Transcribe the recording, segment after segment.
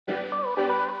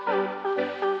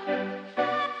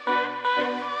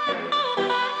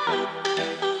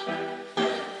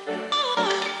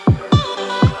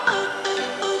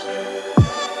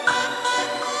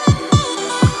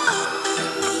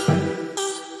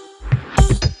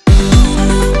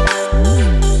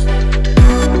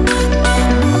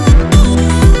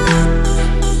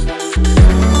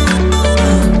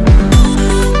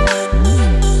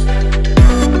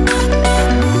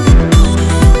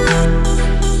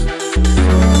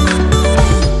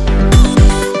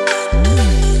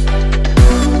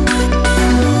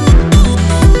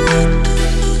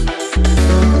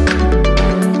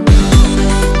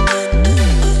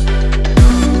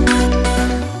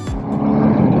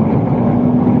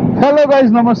Hello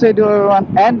guys, namaste to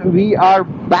everyone, and we are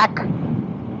back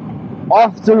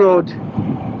off the road.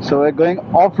 So we're going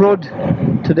off-road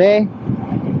today.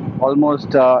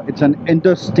 Almost, it's an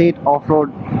interstate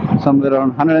off-road, somewhere around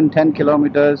 110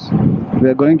 kilometers.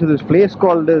 We're going to this place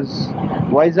called this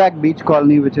Vizag Beach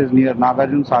Colony, which is near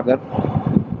Nagarjuna Sagar.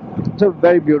 It's a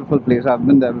very beautiful place. I've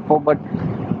been there before, but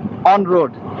on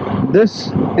road.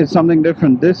 This is something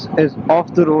different. This is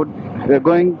off the road. We're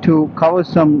going to cover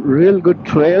some real good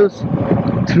trails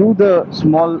through the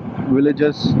small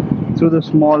villages, through the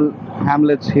small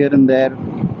hamlets here and there.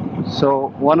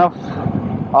 So one of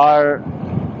our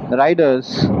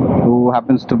riders, who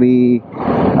happens to be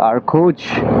our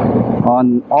coach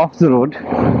on off the road,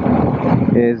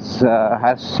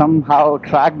 has somehow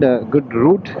tracked a good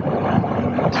route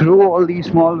through all these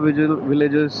small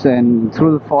villages and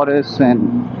through the forests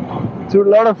and through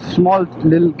a lot of small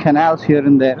little canals here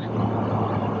and there.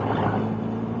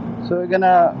 So we're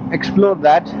gonna explore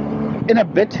that in a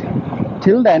bit.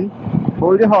 Till then,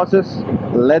 hold your horses,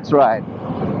 let's ride.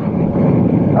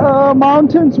 Oh,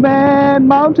 mountains, man,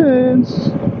 mountains.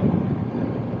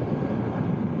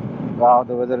 Wow,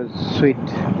 the weather is sweet.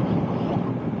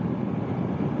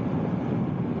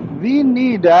 We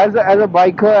need, as a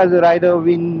biker, as a rider,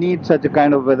 we need such a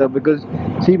kind of weather, because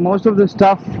see, most of the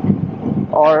stuff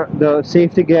or the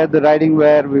safety gear, the riding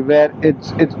wear we wear,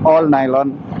 it's all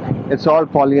nylon, it's all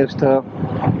polyester,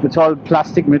 it's all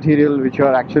plastic material which you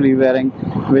are actually wearing,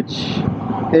 which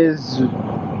is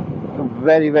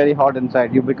very, very hot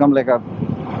inside. You become like a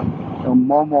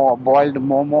momo, a boiled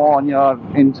momo on your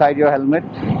inside your helmet,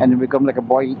 and you become like a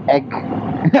boiled egg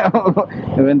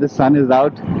when the sun is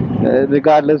out.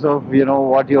 Regardless of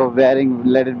what you're wearing,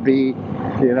 let it be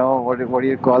what do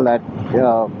you call that?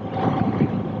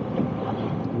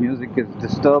 Music is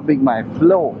disturbing my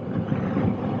flow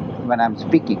when I'm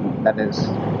speaking, that is.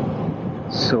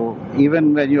 So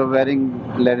even when you're wearing,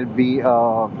 let it be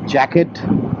a jacket,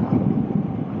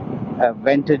 a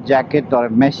vented jacket or a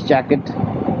mesh jacket,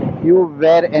 you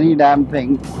wear any damn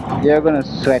thing, you're gonna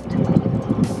sweat.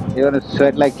 You're gonna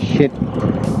sweat like shit.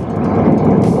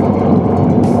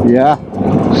 Yeah,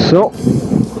 so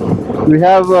we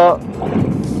have a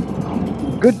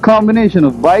good combination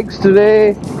of bikes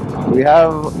today. We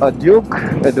have a Duke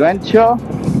Adventure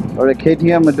or a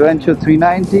KTM Adventure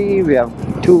 390. We have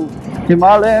two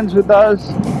Himalayans with us,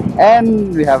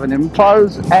 and we have an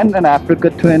Impulse and an Africa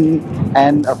Twin,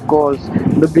 and of course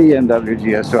the BMW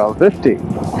GS 1250.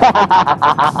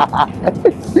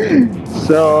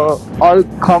 So all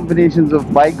combinations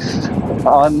of bikes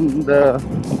on the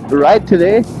ride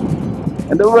today,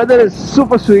 and the weather is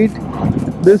super sweet.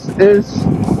 This is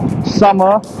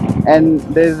summer, and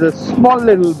there's a small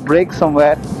little break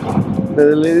somewhere.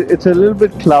 It's a little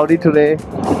bit cloudy today.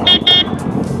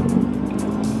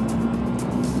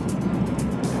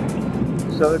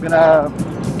 So we're gonna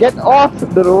get off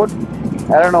the road.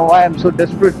 I don't know why I'm so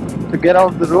desperate to get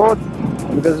off the road,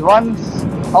 because once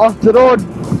off the road,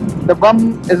 the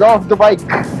bum is off the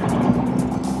bike.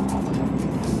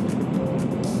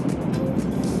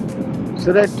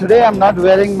 So that today I'm not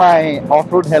wearing my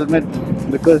off-road helmet,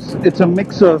 because it's a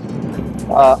mix of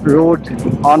road,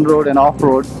 on-road and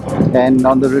off-road, and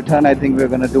on the return I think we're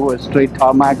going to do a straight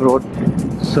tarmac road.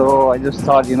 So I just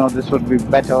thought this would be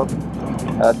better.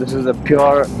 This is a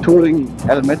pure touring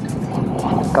helmet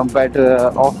compared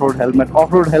to off-road helmet.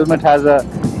 Off-road helmet has a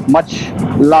much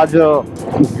larger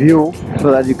view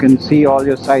so that you can see all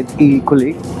your sides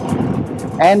equally,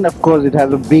 and of course it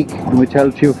has a beak which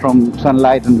helps you from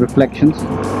sunlight and reflections.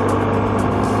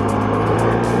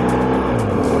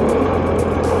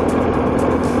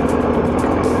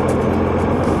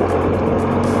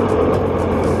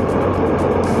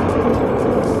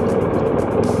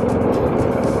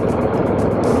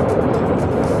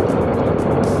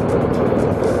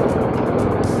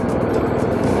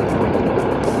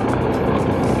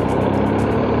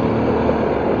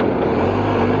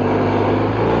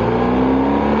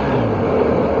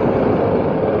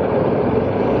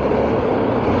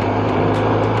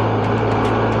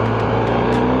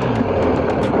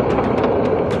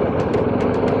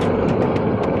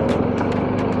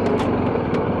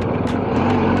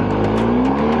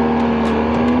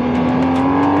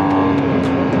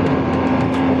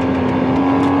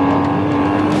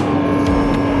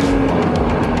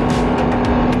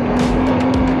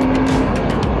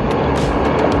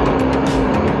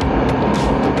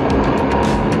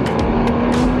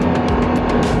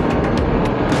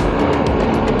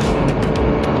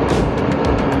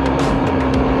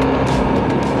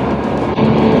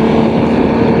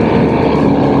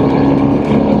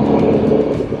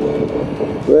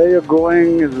 Where you're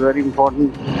going is very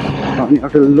important. And you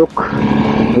have to look.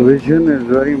 The vision is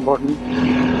very important.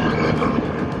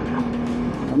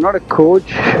 I'm not a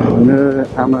coach.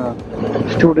 I'm a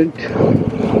student.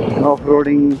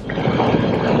 Off-roading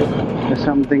is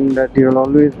something that you'll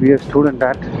always be a student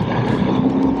at.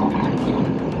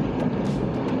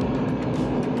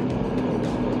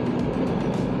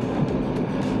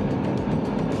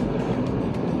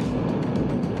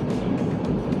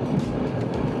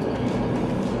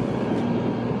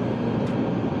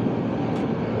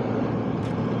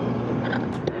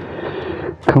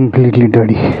 Completely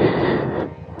dirty.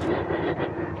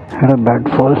 Had a bad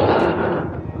fall.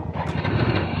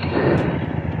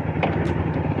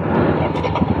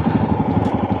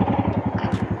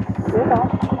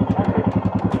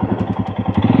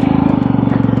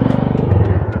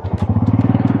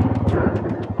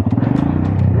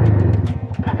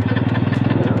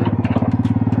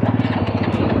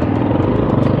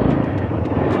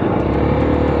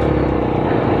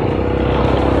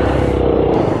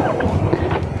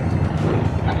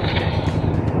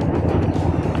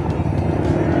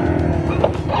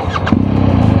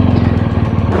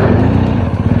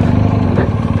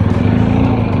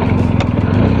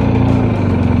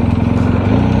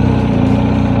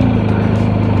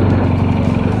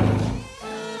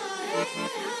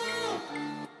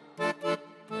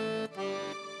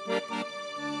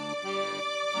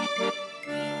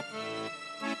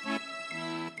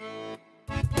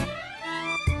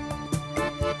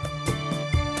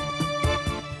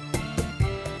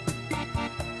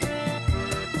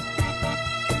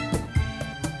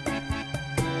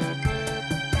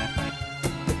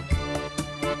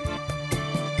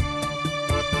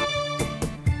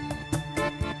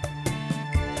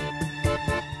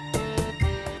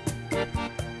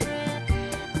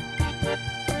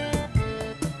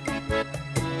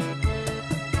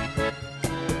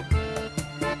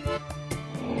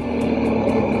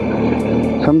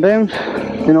 Sometimes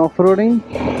in off-roading,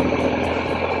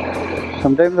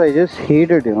 sometimes I just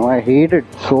hate it, I hate it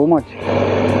so much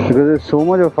because there's so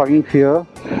much of fucking fear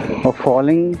of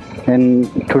falling. And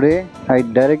today I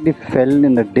directly fell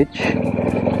in the ditch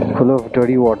full of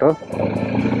dirty water.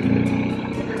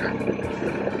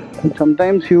 And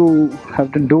sometimes you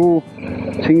have to do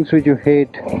things which you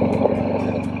hate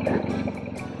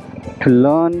to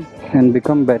learn and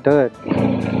become better at.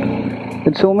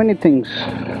 It's so many things.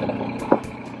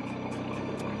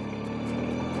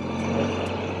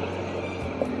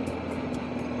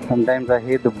 Sometimes I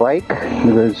hate the bike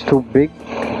because it's too big.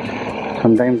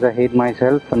 Sometimes I hate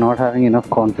myself for not having enough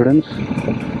confidence.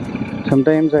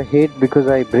 Sometimes I hate because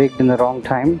I braked in the wrong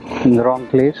time, in the wrong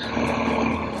place.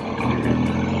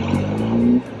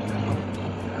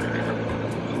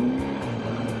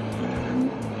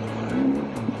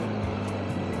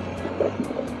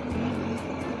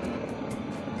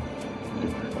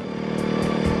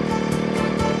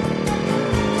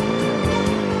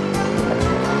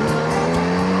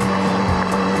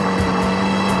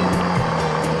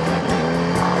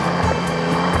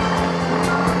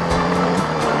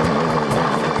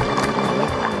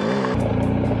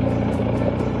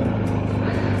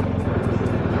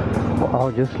 Wow,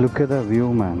 just look at the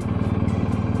view, man.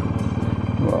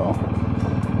 Wow.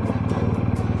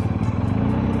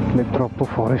 Like proper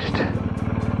forest.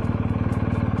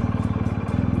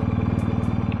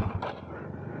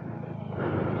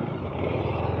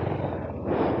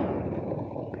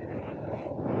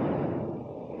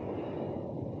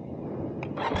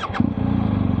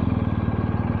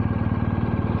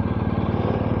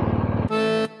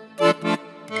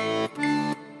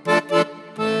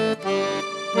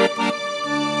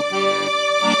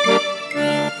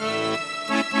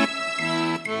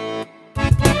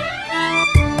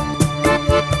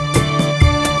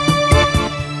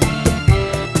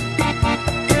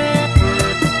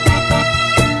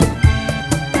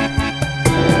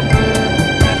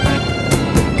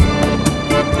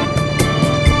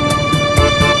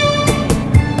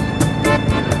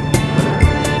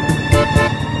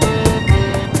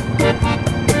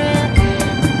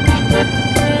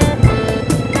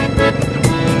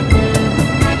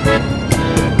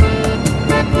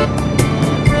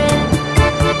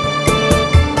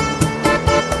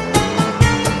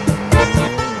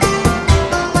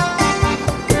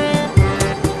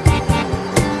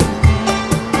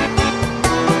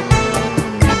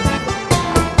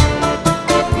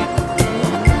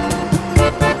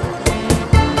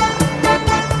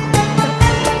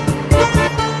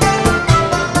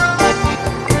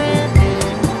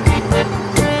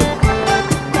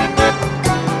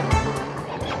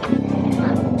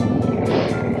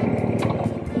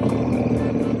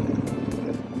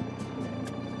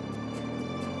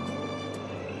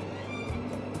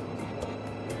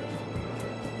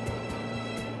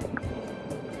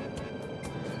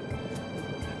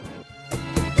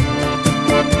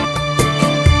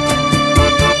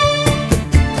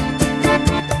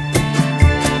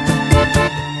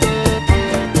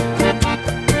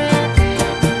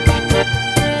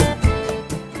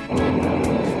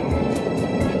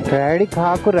 Daddy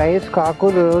కాకు rice కాకు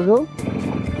రోజు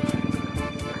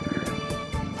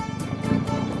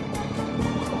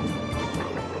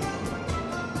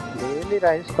daily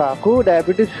rice కాకు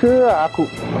diabetes ఆకు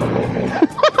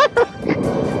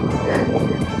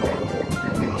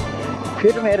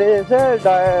फिर मेरे जैसे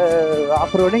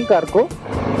off roading car को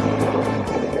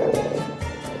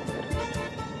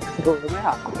road में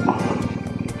आको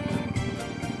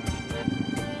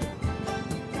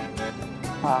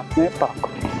हाथ में पाको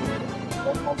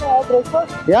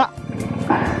या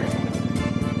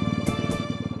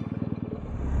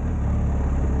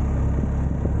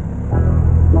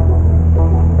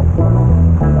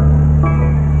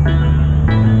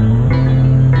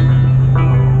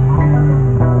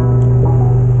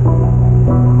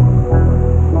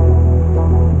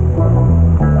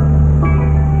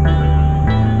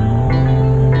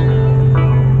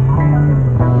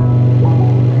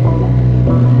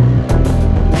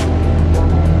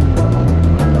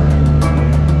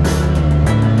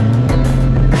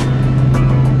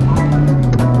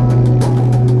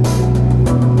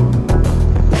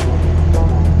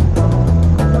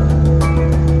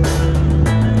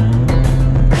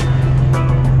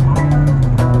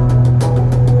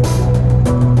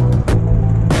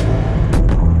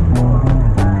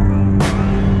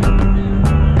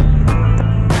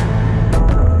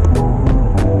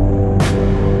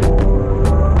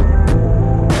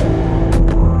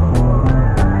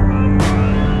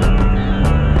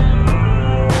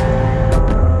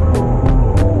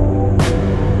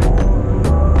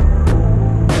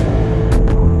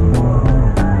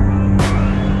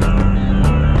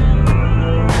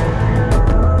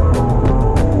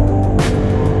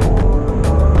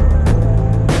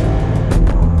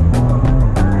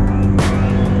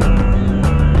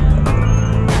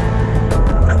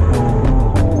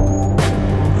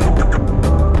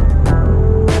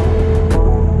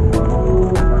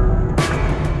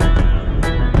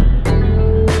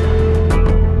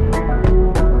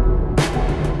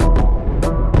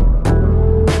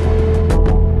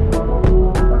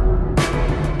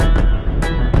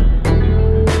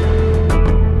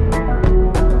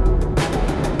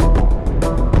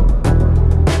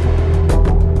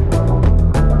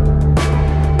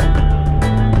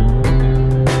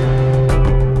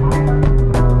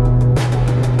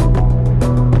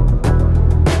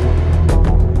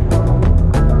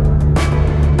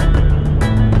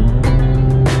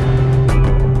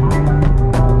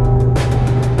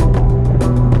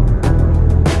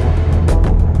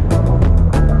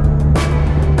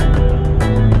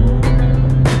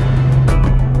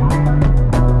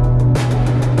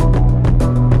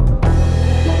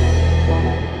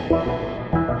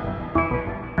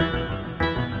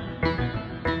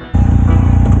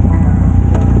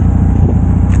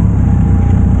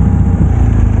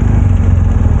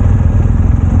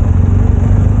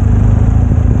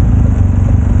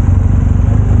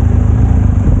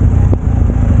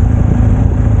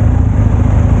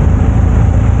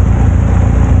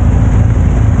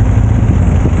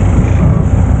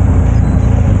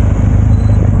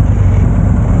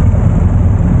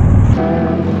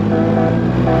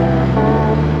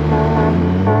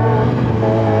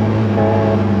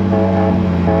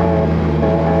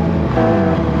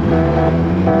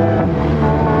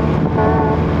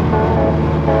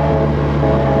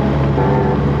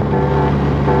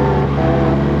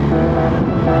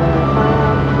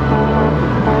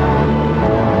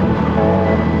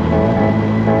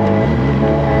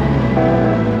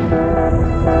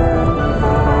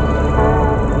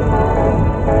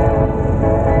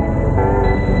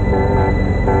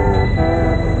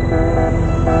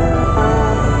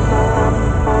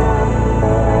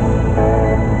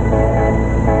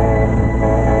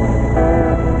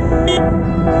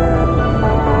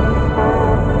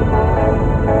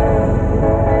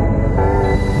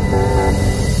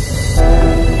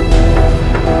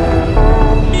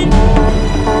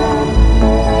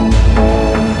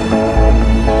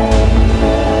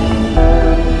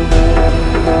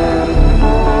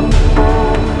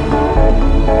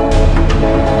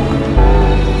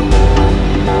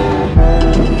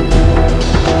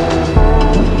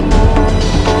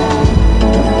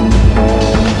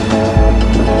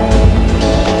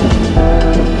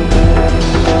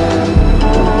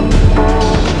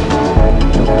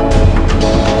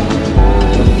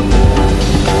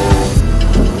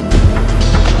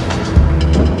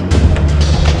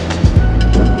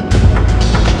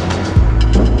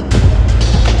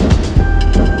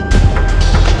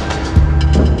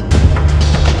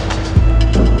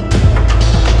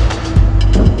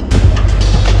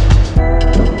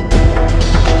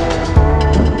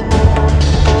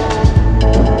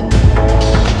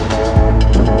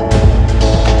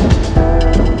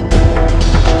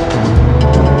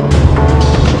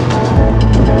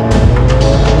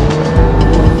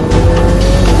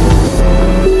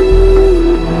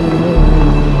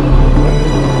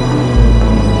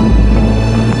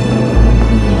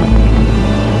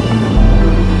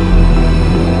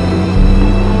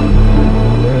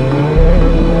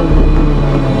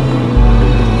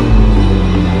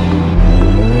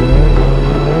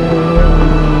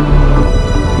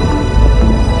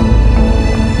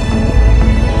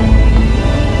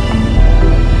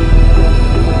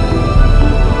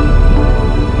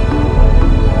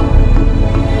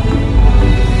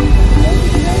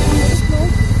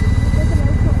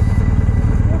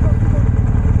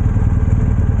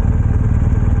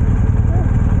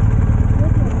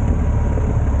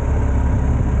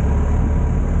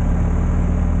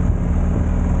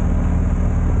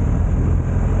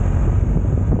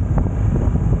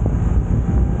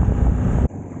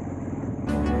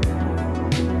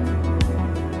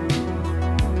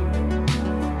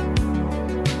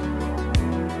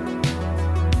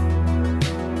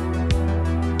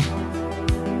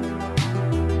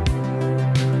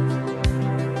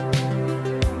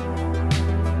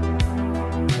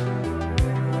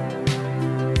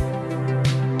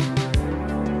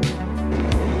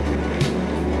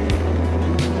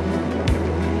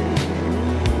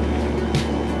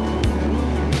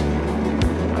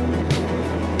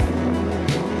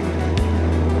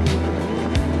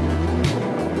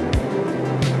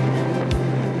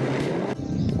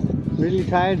really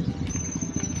tired,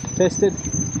 tested,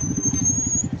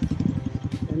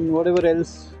 and whatever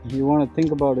else you want to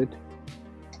think about it.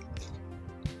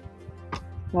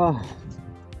 Ah.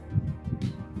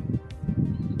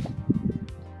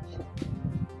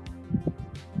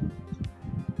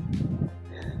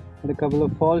 Had a couple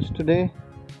of falls today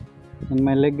and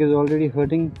my leg is already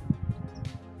hurting.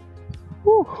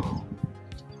 Whew.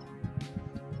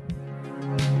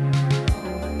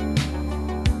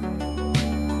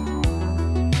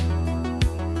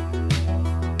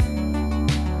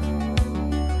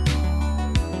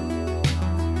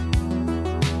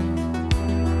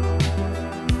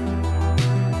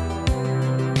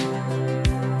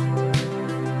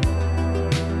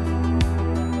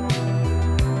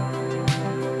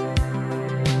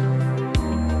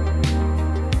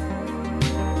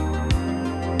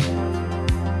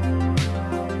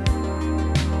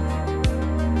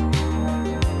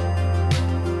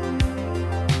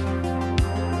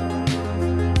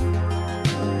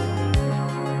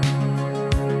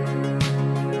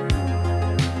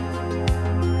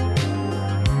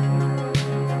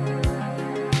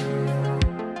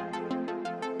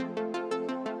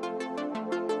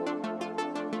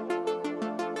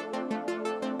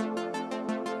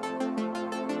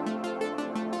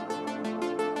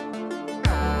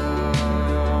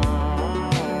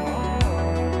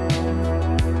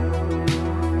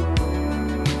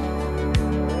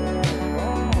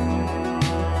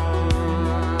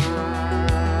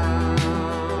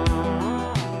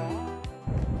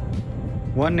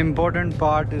 One important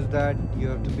part is that you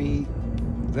have to be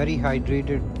very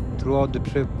hydrated throughout the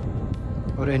trip,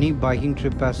 or any biking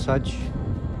trip as such.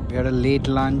 We had a late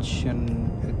lunch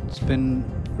and it's been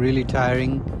really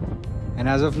tiring, and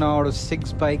as of now, out of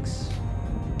 6 bikes,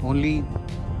 only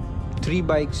 3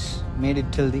 bikes made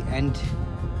it till the end,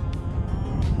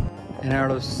 and out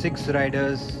of 6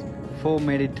 riders, 4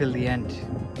 made it till the end.